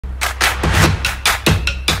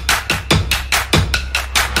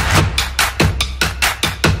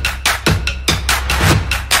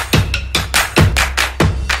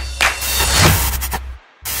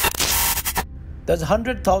There's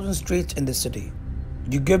 100,000 streets in this city.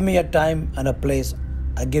 You give me a time and a place,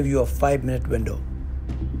 I give you a 5-minute window.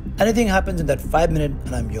 Anything happens in that 5 minutes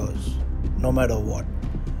and I'm yours, no matter what.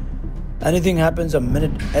 Anything happens a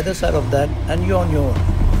minute either side of that and you're on your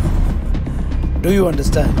own. Do you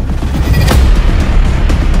understand?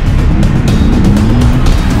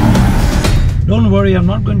 Don't worry, I'm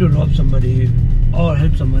not going to rob somebody or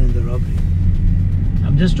help someone in the robbery.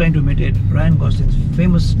 I'm just trying to imitate Ryan Gosling's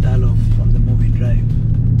famous dialogue from the movie Drive.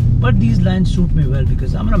 But these lines suit me well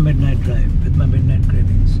because I'm on a midnight drive with my midnight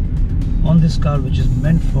cravings on this car, which is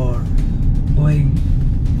meant for going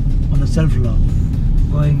on a self-love,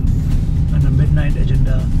 going on a midnight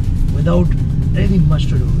agenda without anything much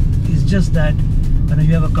to do. It's just that when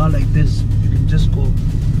you have a car like this, you can just go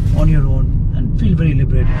on your own and feel very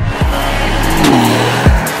liberated.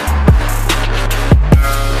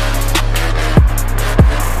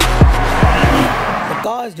 The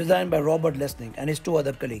car is designed by Robert Lesnick and his two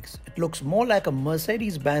other colleagues. It looks more like a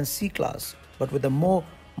Mercedes Benz C-Class, but with a more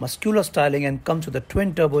muscular styling, and comes with a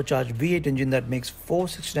twin turbocharged V8 engine that makes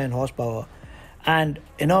 469 horsepower and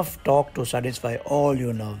enough torque to satisfy all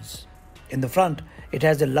your nerves. In the front, it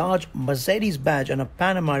has a large Mercedes badge and a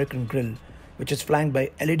Pan American grille, which is flanked by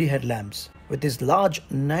LED headlamps. With its large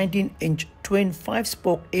 19-inch twin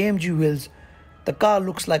 5-spoke AMG wheels, the car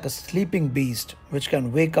looks like a sleeping beast which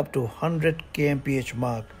can wake up to 100 kmph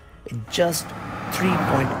mark in just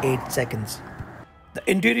 3.8 seconds. The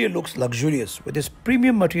interior looks luxurious with its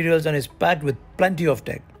premium materials and is packed with plenty of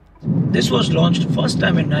tech. This was launched first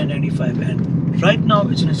time in 1995 and right now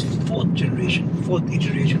it's in its fourth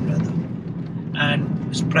iteration rather, and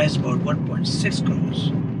it's priced about 1.6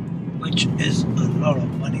 crores, which is a lot of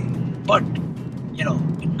money. But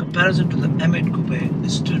in comparison to the M8 Coupe,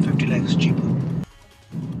 it's still 50 lakhs cheaper.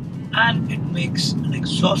 And it makes an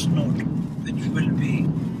exhaust note which will be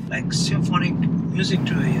like symphonic music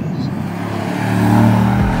to your ears.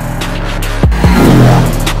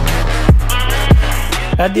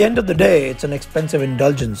 At the end of the day, it's an expensive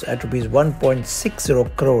indulgence at rupees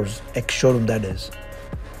 1.60 crores, ex-showroom that is.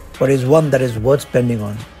 But it's one that is worth spending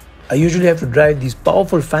on. I usually have to drive these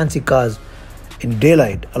powerful fancy cars in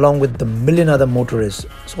daylight along with the million other motorists,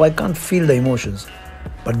 so I can't feel the emotions.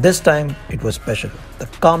 But this time, it was special. The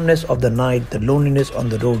calmness of the night, the loneliness on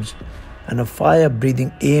the roads, and a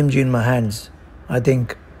fire-breathing AMG in my hands. I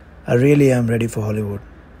think I really am ready for Hollywood.